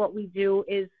show, what we do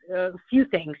is a few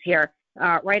things here.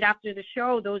 Right after the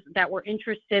show, those that were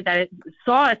interested, that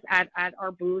saw us at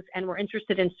our booth and were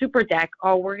interested in super deck,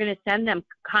 we're going to send them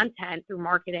content through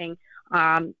marketing,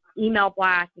 email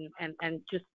blasts, and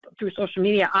just through social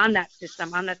media on that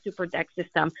system, on that super deck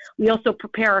system. We also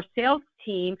prepare our sales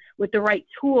team with the right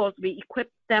tools. We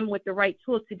equip them with the right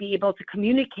tools to be able to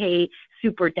communicate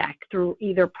super deck through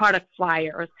either product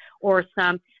flyers or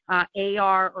some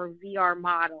AR or VR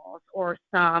models or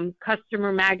some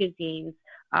customer magazines.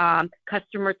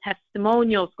 Customer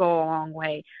testimonials go a long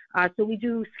way. So we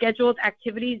do scheduled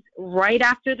activities right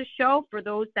after the show for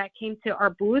those that came to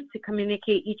our booth to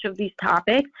communicate each of these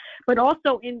topics, but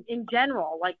also in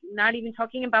general, like not even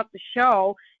talking about the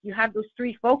show, you have those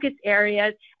three focus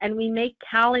areas, and we make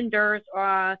calendars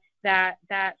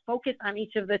that focus on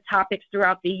each of the topics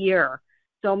throughout the year.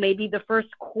 So maybe the first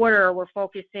quarter we're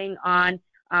focusing on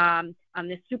on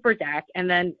this super deck.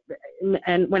 And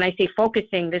when I say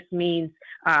focusing, this means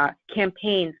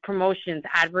campaigns, promotions,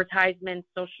 advertisements,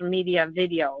 social media,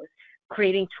 videos,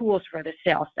 creating tools for the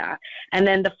sales staff. And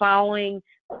then the following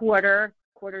quarter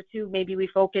two, maybe we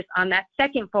focus on that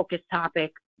second focus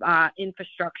topic,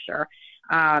 infrastructure.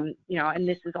 And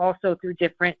this is also through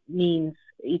different means.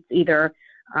 It's either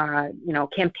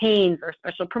campaigns or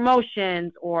special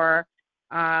promotions, or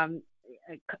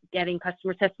getting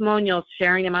customer testimonials,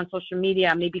 sharing them on social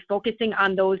media, maybe focusing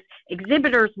on those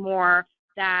exhibitors more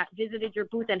that visited your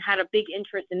booth and had a big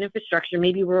interest in infrastructure.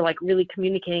 Maybe we're like really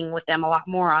communicating with them a lot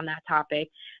more on that topic.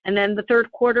 And then the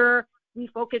third quarter, we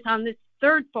focus on this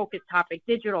third focus topic,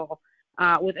 digital,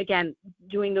 with, again,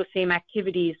 doing those same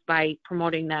activities by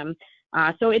promoting them.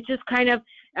 So it's just kind of,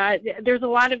 there's a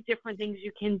lot of different things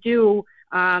you can do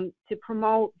to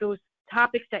promote those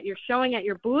topics that you're showing at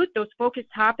your booth, those focus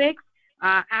topics.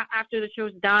 After the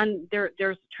show's done, there's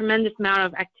a tremendous amount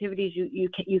of activities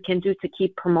you can do to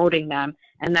keep promoting them,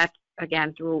 and that's,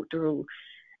 again, through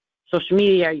social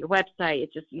media, your website.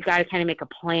 It's just, you got to kind of make a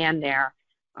plan there,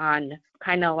 on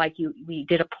kind of like we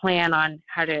did a plan on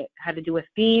how to do a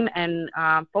theme and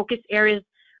focus areas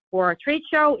for a trade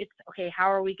show. It's okay,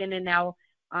 how are we going to now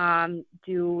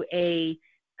do a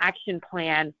action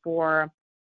plan for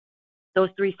those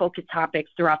three focus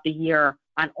topics throughout the year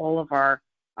on all of our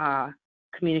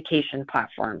communication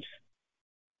platforms.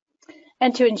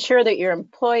 And to ensure that your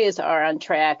employees are on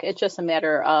track, it's just a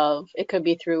matter of, it could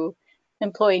be through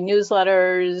employee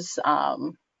newsletters,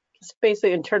 it's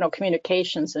basically internal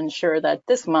communications, ensure that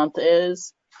this month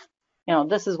is,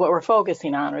 this is what we're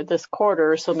focusing on, or this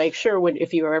quarter. So make sure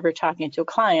if you are ever talking to a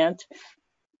client,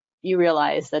 you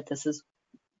realize that this is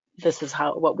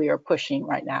what we are pushing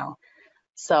right now.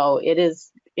 So it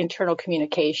is internal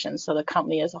communication. So the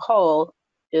company as a whole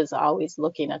is always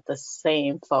looking at the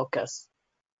same focus.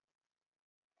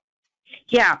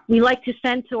 Yeah, we like to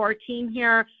send to our team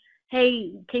here,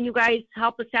 hey, can you guys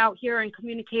help us out here and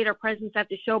communicate our presence at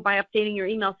the show by updating your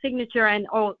email signature? And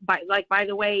by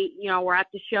the way, we're at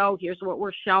the show. Here's what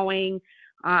we're showing.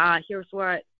 Here's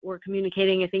what we're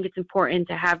communicating. I think it's important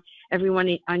to have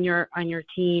everyone on your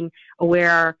team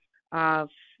aware of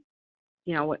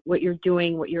what you're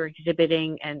doing, what you're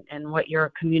exhibiting, and what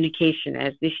your communication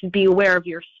is. They should be aware of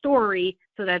your story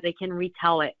so that they can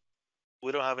retell it.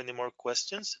 We don't have any more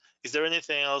questions. Is there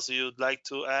anything else you'd like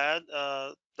to add,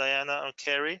 Diana or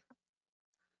Kari?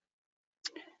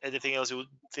 Anything else you would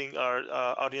think our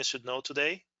audience should learn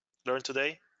today?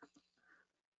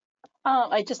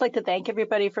 I'd just like to thank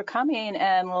everybody for coming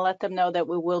and let them know that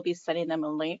we will be sending them a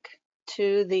link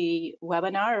to the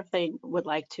webinar if they would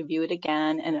like to view it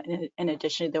again. And in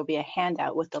addition, there'll be a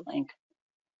handout with the link.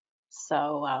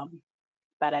 So,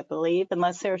 but I believe,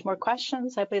 unless there's more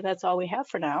questions, I believe that's all we have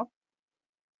for now.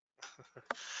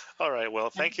 All right. Well,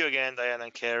 thank you again, Diana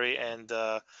and Kari. And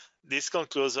this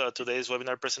concludes today's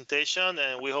webinar presentation,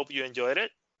 and we hope you enjoyed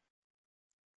it.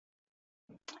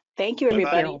 Thank you,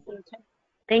 everybody.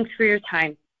 Thanks for your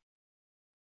time.